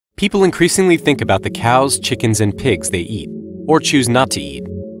People increasingly think about the cows, chickens, and pigs they eat, or choose not to eat.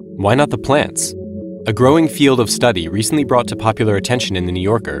 Why not the plants? A growing field of study recently brought to popular attention in The New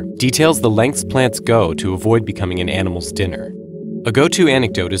Yorker details the lengths plants go to avoid becoming an animal's dinner. A go-to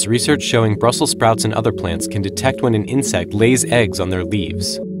anecdote is research showing Brussels sprouts and other plants can detect when an insect lays eggs on their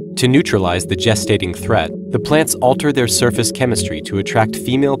leaves. To neutralize the gestating threat, the plants alter their surface chemistry to attract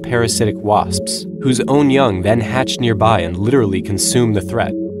female parasitic wasps, whose own young then hatch nearby and literally consume the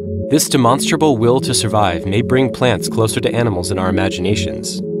threat. This demonstrable will to survive may bring plants closer to animals in our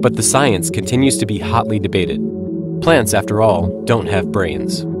imaginations, but the science continues to be hotly debated. Plants, after all, don't have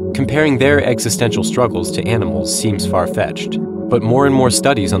brains. Comparing their existential struggles to animals seems far-fetched, but more and more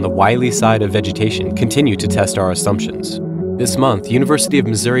studies on the wily side of vegetation continue to test our assumptions. This month, University of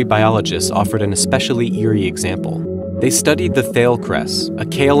Missouri biologists offered an especially eerie example. They studied the Thale Cress, a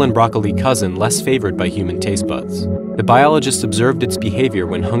kale and broccoli cousin less favored by human taste buds. The biologists observed its behavior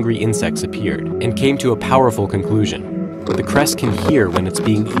when hungry insects appeared and came to a powerful conclusion. The cress can hear when it's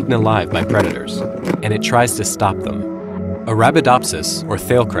being eaten alive by predators, and it tries to stop them. Arabidopsis, or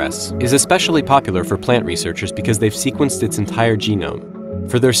Thale Cress, is especially popular for plant researchers because they've sequenced its entire genome.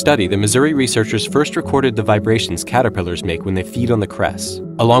 For their study, the Missouri researchers first recorded the vibrations caterpillars make when they feed on the cress,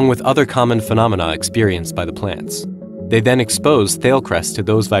 along with other common phenomena experienced by the plants. They then exposed Thale Cress to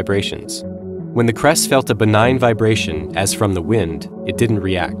those vibrations. When the cress felt a benign vibration, as from the wind, it didn't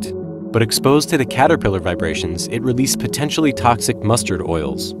react. But exposed to the caterpillar vibrations, it released potentially toxic mustard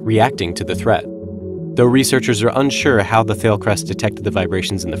oils, reacting to the threat. Though researchers are unsure how the Thale Cress detected the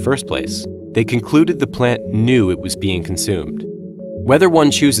vibrations in the first place, they concluded the plant knew it was being consumed. Whether one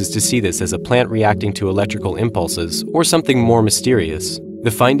chooses to see this as a plant reacting to electrical impulses or something more mysterious,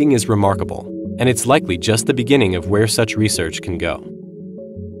 the finding is remarkable, and it's likely just the beginning of where such research can go.